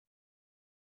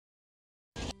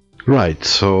Right,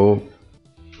 so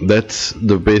that's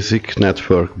the basic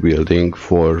network building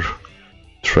for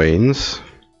trains.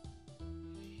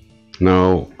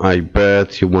 Now, I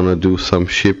bet you wanna do some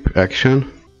ship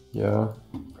action. Yeah,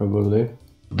 probably.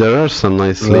 There are some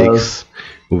nice Well, lakes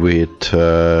with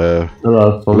there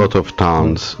are a some. lot of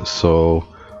towns, so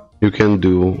you can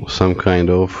do some kind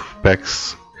of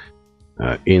packs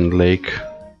in lake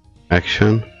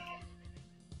action.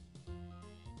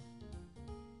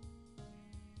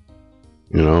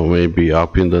 You know, maybe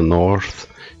up in the north,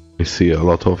 we see a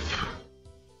lot of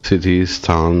cities,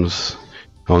 towns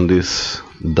on this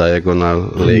diagonal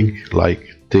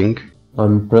lake-like thing.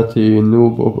 I'm pretty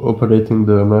noob operating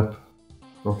the map.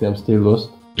 Okay, I'm still lost.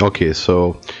 Okay,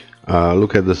 so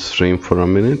look at the stream for a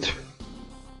minute.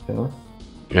 Yeah.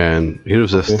 And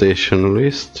here's a station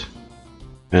list.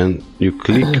 And you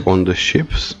click on the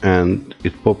ships and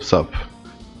it pops up.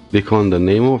 Click on the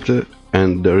name of the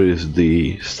and there is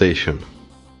the station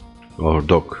or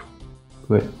dock.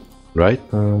 Wait. Right?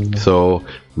 So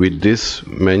with this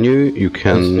menu you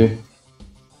can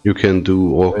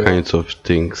do all kinds of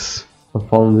things. I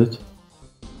found it.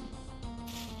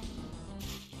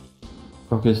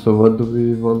 Okay, so what do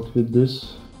we want with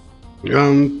this?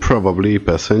 Probably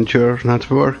passenger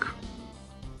network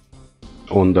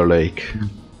on the lake.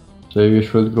 So we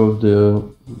should go the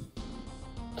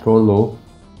Trollo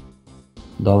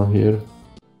down here.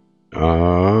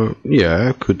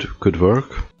 Yeah, could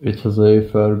work. It has a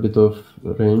fair bit of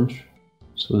range,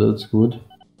 so that's good.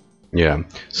 Yeah.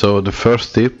 So the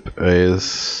first tip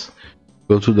is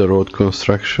go to the road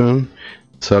construction,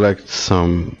 select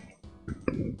some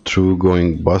through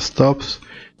going bus stops,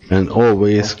 and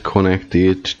always connect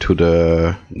it to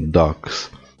the docks.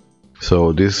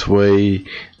 So this way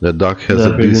the dock has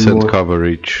a decent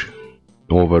coverage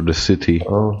over the city.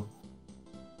 Oh.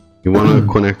 You wanna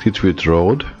connect it with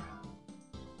road?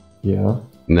 Yeah.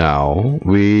 Now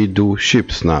we do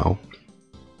ships now.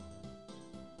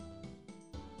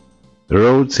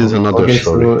 Roads is another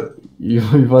story. So you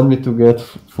want me to get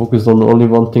focused on only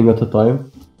one thing at a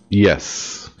time?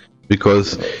 Yes,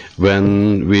 because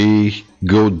when we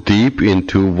go deep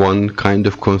into one kind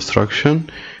of construction,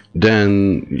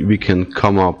 then we can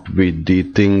come up with the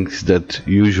things that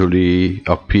usually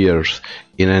appears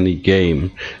in any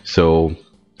game. So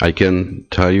I can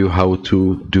tell you how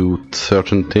to do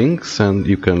certain things and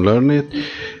you can learn it,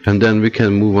 and then we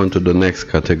can move on to the next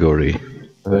category.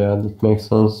 Yeah, that makes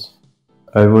sense.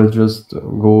 I will just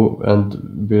go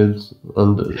and build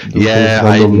and do yeah,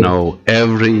 I know.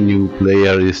 Every new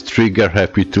player is trigger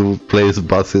happy to place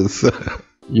buses.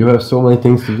 You have so many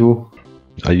things to do.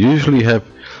 I usually have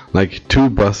like 2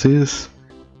 buses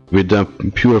with the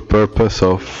pure purpose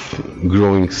of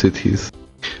growing cities.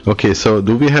 Okay, so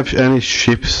do we have any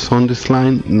ships on this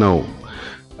line? No.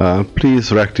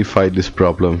 Please rectify this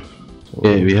problem.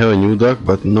 Yeah, we have a new dock,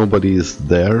 but nobody is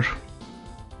there.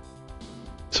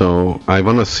 So I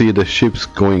wanna see the ships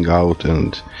going out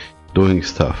and doing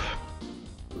stuff.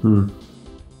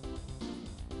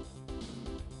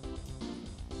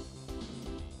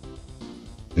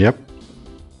 Yep.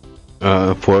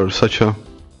 For such a...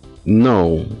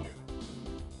 No.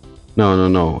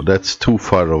 No, that's too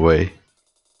far away.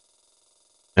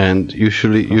 And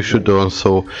usually you should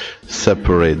also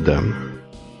separate them.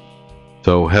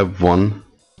 So have one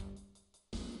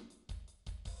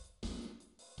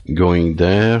going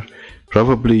there.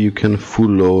 Probably you can full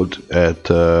load at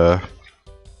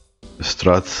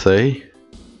Stratsay,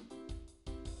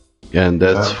 and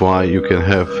that's why you can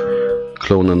have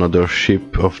clone another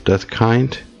ship of that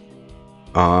kind.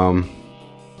 And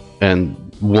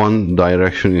one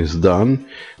direction is done.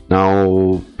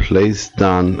 Now place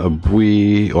down a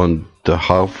buoy on the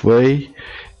halfway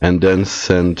and then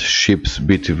send ships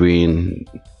between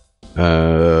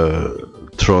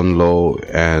Tronlo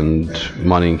and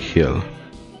Manning Hill.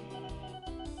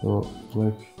 So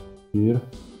like here.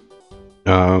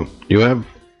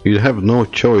 You have no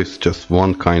choice, just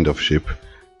one kind of ship.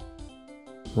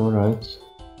 Alright.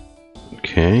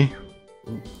 Okay.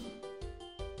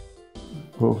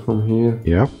 Go from here.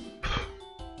 Yep.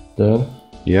 There.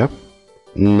 Yep.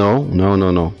 No.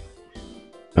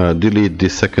 Delete the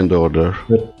second order.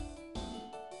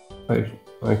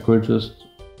 I could just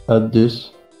add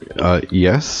this.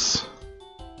 Yes.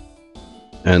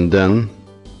 And then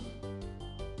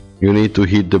you need to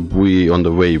hit the buoy on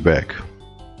the way back.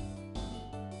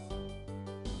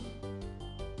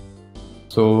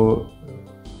 So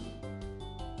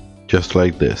just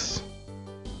like this.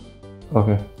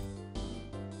 Okay.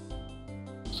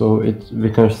 So we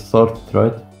can start it,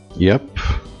 right? Yep.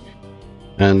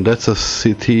 And that's a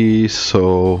city,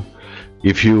 so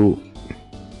if you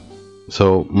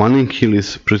So Manning Hill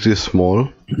is pretty small.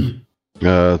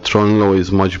 Tronlo is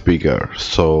much bigger.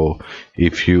 So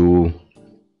if you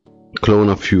clone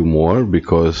a few more,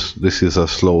 because this is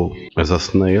as slow as a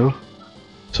snail,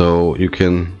 so you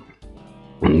can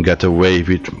get away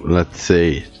with, let's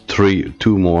say,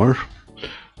 two more,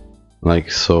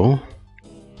 like so.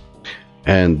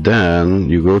 And then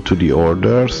you go to the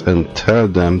orders and tell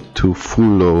them to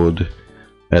full load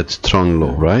at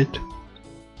Tronlo, right?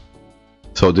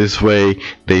 So this way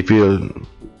they will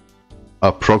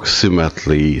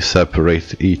approximately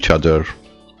separate each other,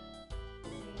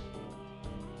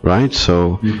 right?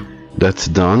 So that's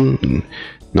done.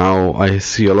 Now I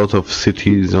see a lot of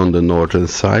cities on the northern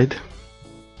side.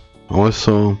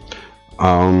 Also,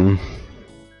 not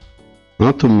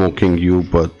to mocking you,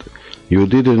 but you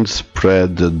didn't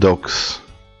spread the docks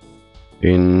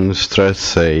in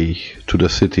Stretsay to the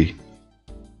city.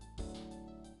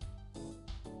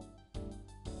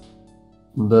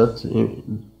 Does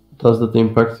that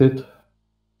impact it?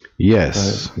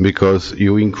 Yes, because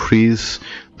you increase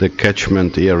the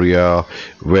catchment area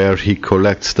where he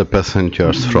collects the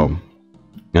passengers from,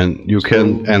 and you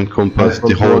can encompass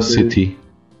the whole city.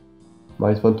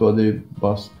 Might want to add a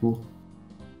bus too.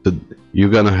 You're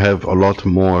gonna have a lot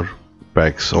more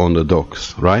packs on the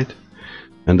docks, right?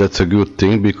 And that's a good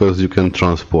thing because you can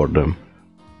transport them.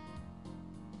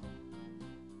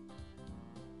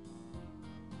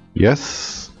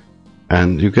 Yes,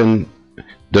 and you can.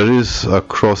 There is a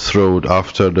crossroad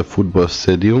after the football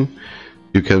stadium.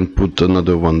 You can put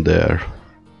another one there.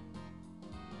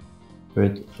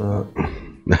 Wait.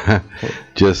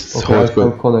 Just okay, hold. I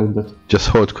can connect that. Just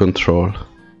hold control.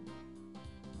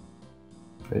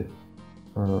 Wait.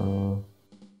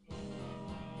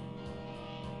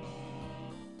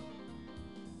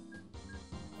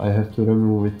 I have to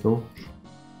remove it though.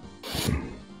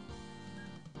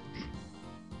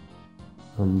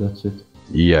 And that's it.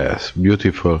 Yes,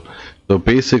 beautiful. So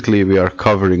basically we are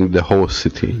covering the whole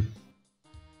city.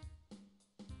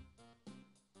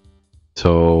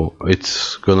 So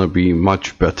it's gonna be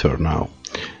much better now.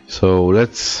 So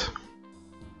let's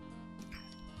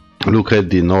look at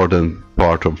the northern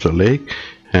part of the lake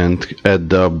and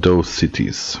add up those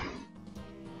cities.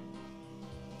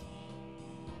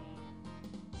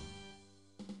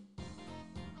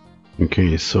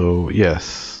 Okay, so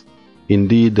yes,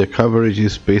 indeed the coverage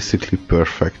is basically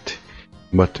perfect,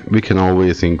 but we can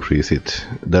always increase it.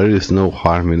 There is no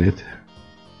harm in it.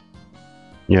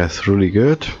 Yes, really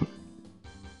good.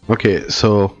 Okay,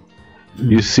 so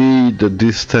you see the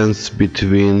distance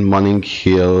between Manning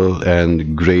Hill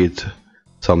and Great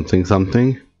something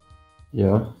something?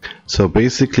 Yeah. So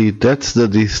basically that's the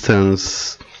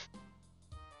distance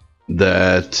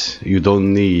that you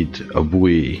don't need a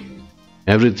buoy.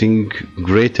 Everything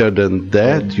greater than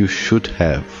that you should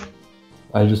have.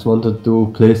 I just wanted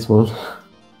to place one.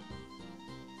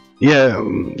 Yeah,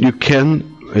 you can,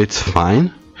 it's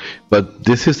fine. But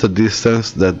this is the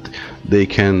distance that they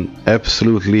can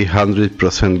absolutely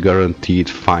 100% guaranteed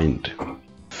find.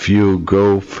 If you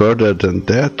go further than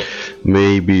that,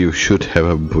 maybe you should have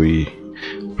a buoy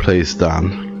placed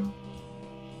down.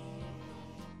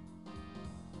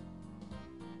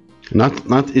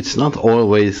 It's not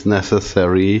always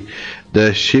necessary.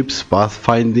 The ship's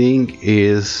pathfinding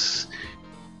is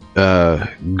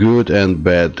good and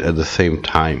bad at the same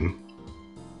time.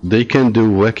 They can do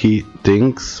wacky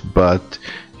things, but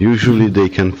usually they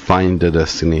can find the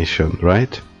destination,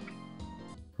 right?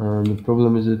 The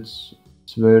problem is it's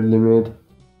weirdly made.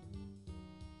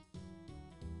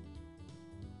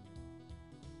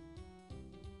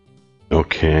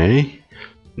 Okay,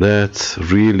 that's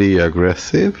really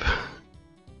aggressive.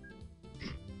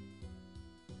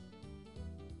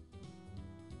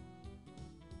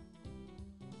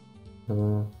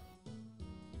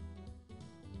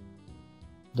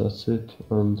 That's it,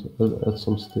 and add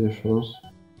some stations.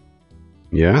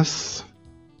 Yes.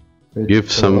 Wait, Give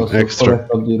some also extra.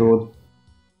 connect up the road.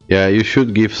 Yeah, you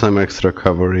should give some extra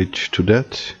coverage to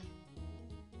that.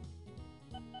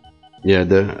 Yeah,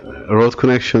 the road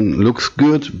connection looks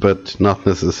good, but not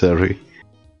necessary.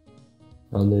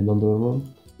 And another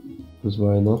one, because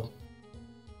why not?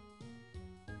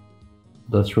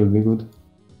 That should be good.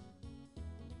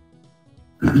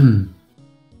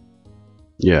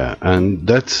 Yeah, and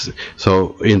that's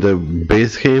so in the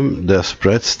base game the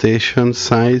spread station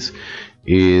size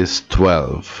is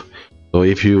 12. So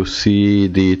if you see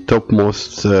the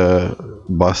topmost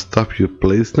bus stop you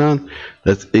placed on,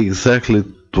 that's exactly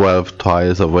 12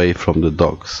 tiles away from the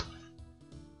docks.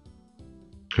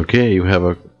 Okay, you have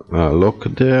a lock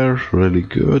there, really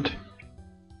good.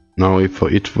 Now if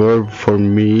it were for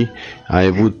me, I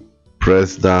would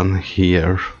press down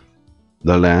here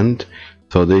the land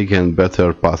so they can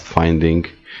better pathfinding.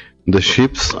 The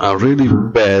ships are really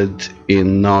bad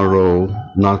in narrow,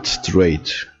 not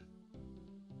straight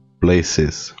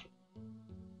places.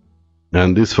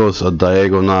 And this was a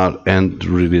diagonal and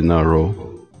really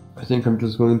narrow. I think I'm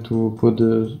just going to put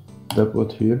the depot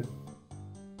here.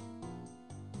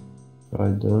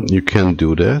 Right there. You can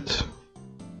do that.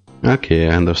 Okay,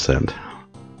 I understand.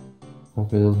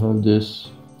 Okay, then have this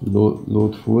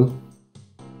load full.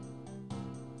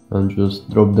 And just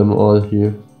drop them all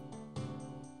here.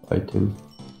 I think.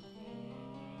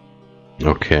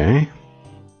 Okay.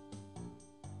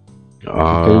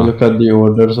 Can you look at the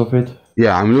orders of it?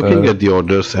 Yeah, I'm looking at the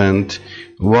orders, and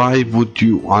why would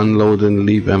you unload and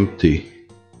leave empty?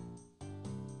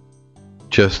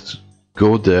 Just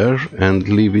go there and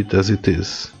leave it as it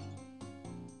is.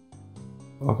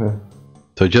 Okay.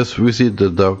 So just visit the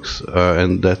docks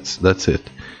and that's it.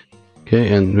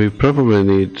 Okay, and we probably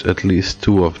need at least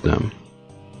 2 of them.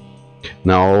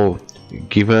 Now,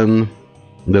 given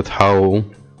that how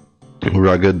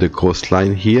rugged the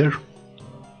coastline here,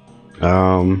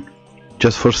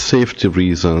 just for safety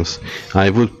reasons, I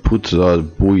would put a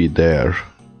buoy there.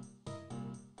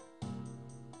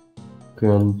 Okay,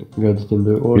 and get it in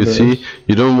the order. You see,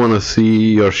 you don't want to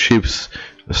see your ships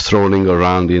strolling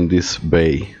around in this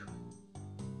bay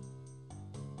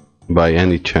by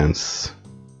any chance.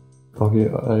 Okay,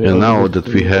 And now that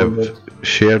we have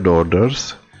shared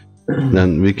orders,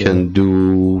 then we can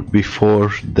do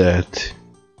before that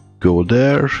go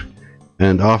there,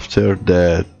 and after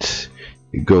that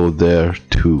go there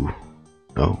too.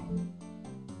 Oh,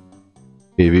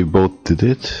 okay, we both did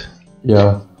it.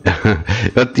 Yeah.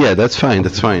 But yeah, that's fine,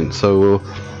 that's fine. So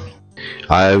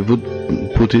I would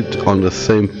put it on the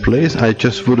same place. I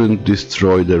just wouldn't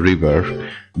destroy the river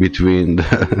between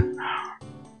the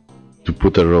to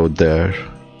put a road there.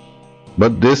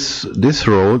 But this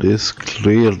road is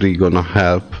clearly gonna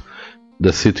help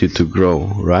the city to grow,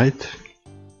 right?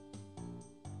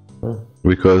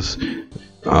 Because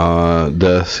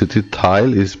the city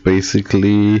tile is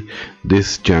basically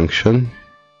this junction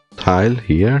tile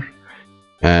here,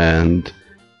 and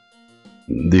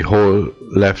the whole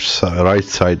left side, right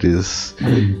side is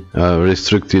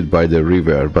restricted by the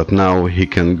river, but now he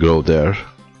can go there,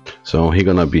 so he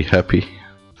gonna be happy.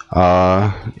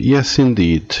 Yes,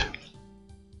 indeed.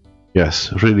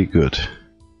 Yes, really good.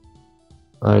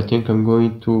 I think I'm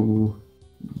going to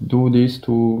do this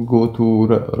to go to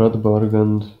Radberg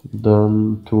and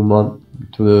then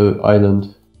to the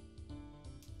island.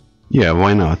 Yeah,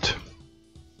 why not?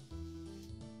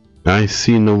 I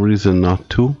see no reason not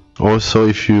to. Also,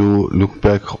 if you look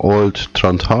back old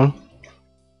Trondheim,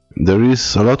 there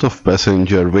is a lot of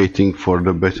passenger waiting for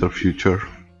the better future.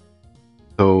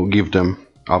 So give them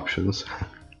options.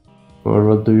 Or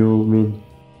what do you mean?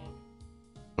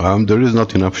 There is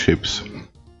not enough ships.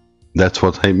 That's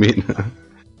what I mean.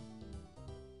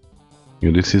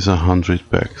 This is 100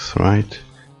 packs, right?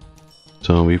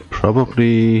 So we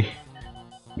probably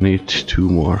need 2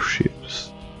 more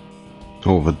ships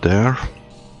over there.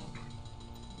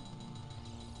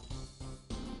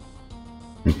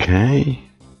 Okay,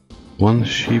 1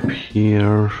 ship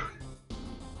here.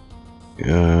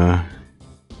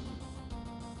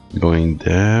 Going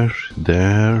there,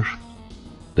 there,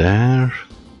 there.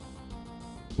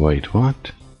 Wait,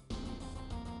 what?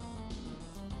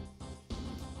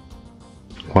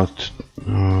 What?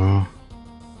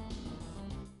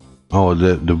 Oh,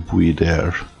 the buoy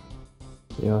there.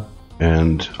 Yeah.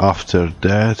 And after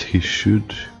that he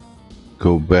should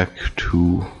go back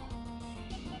to...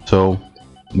 So,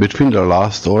 between the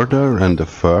last order and the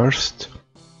first,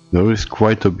 there is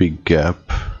quite a big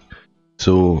gap.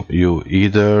 So you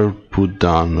either put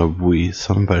down a buoy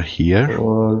somewhere here,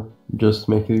 or just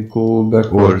make it go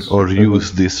backwards, or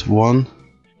use this one,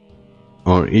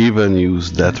 or even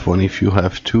use that one if you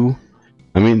have to.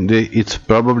 I mean, it's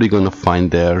probably gonna find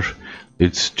there.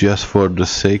 It's just for the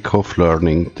sake of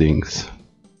learning things,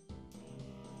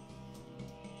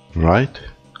 right?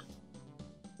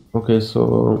 Okay,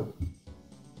 so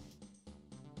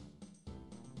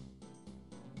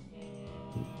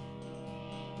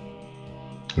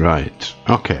right,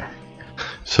 okay.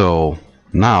 So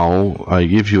now I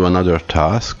give you another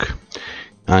task.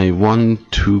 I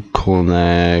want to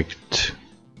connect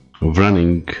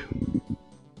running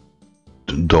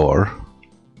door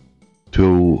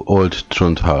to Old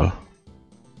Trondheim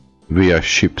via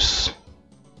ships.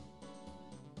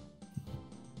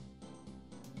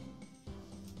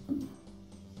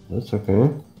 that's okay.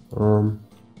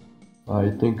 I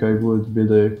think I would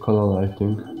build a canal, I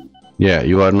think. Yeah,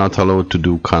 you are not allowed to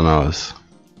do canals.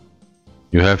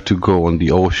 You have to go on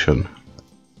the ocean,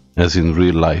 as in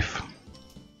real life.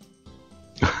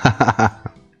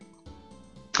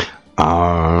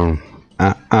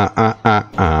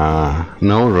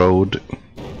 No road.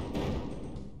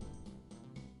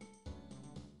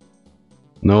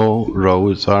 No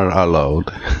roads are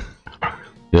allowed.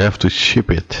 You have to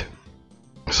ship it.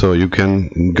 So you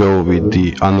can go with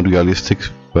the unrealistic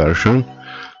version,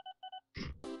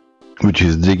 which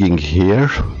is digging here,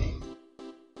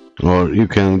 or you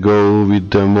can go with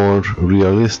the more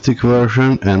realistic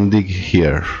version and dig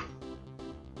here.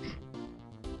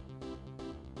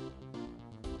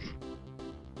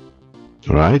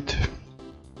 Right?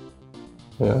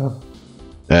 Yeah.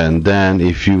 And then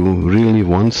if you really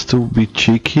want to be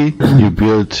cheeky, you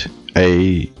build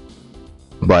a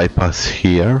bypass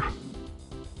here.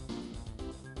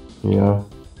 Yeah.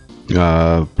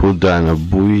 Put down a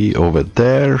buoy over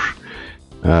there.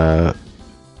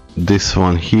 This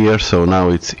one here, so now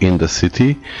it's in the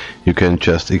city. You can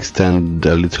just extend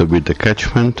a little bit the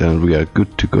catchment and we are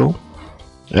good to go.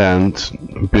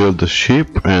 And build the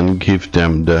ship and give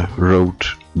them the road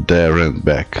there and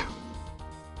back.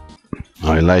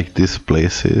 I like these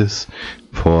places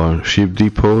for ship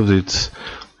depots.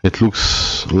 It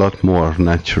looks a lot more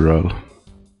natural.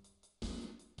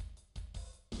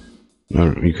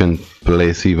 Or you can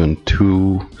place even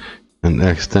two and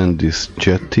extend this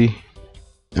jetty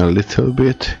a little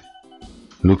bit.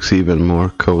 Looks even more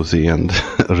cozy and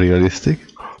realistic.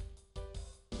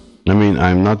 I mean,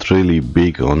 I'm not really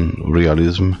big on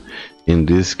realism in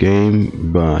this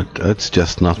game, but it's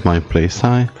just not my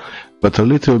playstyle. But a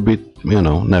little bit, you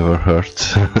know, never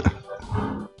hurts.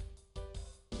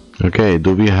 Okay,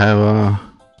 do we have a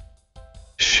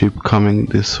ship coming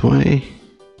this way?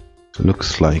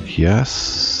 Looks like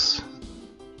yes.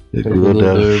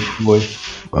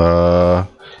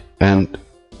 And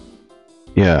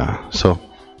yeah, so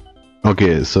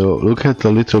okay, so look at a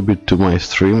little bit to my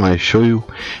stream. I show you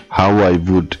how I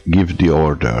would give the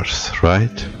orders,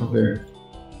 right? Okay.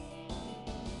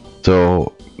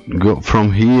 So go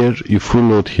from here, you full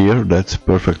load here, that's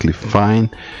perfectly fine,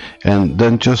 and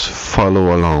then just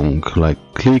follow along, like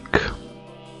click,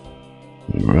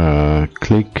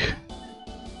 click,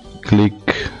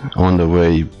 click on the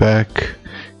way back,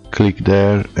 click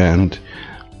there, and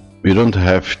you don't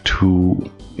have to,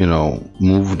 you know,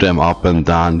 move them up and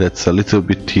down. That's a little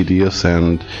bit tedious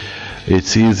and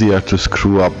it's easier to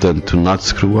screw up than to not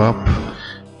screw up.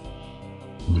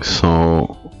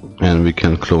 So, and we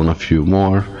can clone a few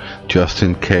more just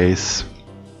in case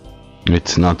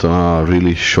it's not a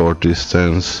really short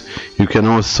distance. You can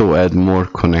also add more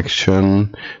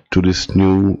connection to this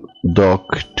new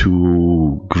dock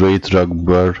to Great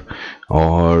Rugby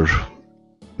or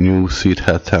New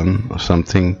Seathaven or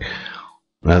something,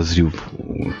 as you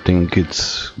think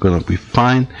it's gonna be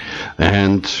fine.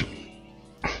 And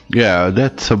yeah,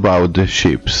 that's about the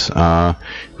ships.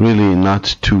 Really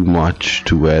not too much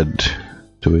to add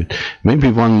to it.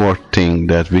 Maybe one more thing,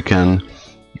 that we can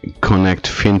connect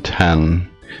Fintan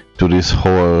to this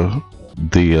whole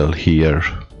deal here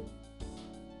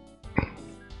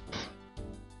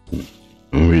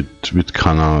with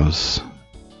canals.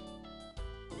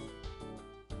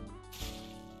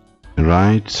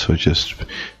 Right, so just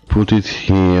put it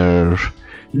here,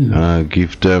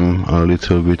 give them a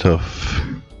little bit of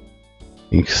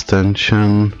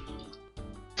extension.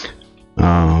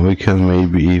 We can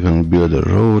maybe even build a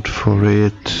road for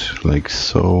it, like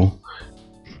so.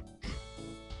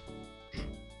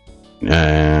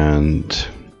 And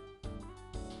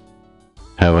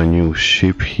have a new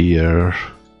ship here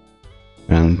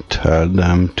and tell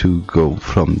them to go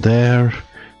from there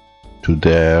to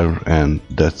there, and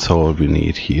that's all we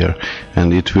need here,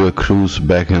 and it will cruise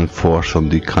back and forth on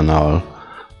the canal.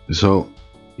 So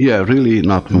yeah, really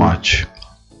not much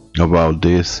about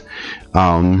this.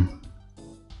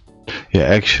 Yeah,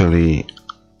 actually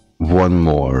one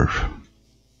more.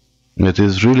 It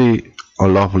is really a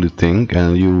lovely thing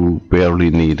and you barely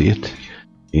need it,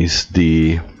 is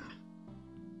the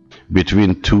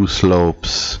between two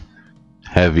slopes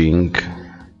having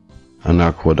an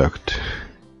aqueduct,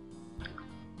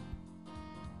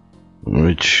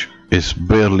 which is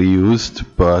barely used,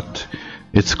 but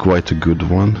it's quite a good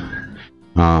one.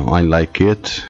 I like it.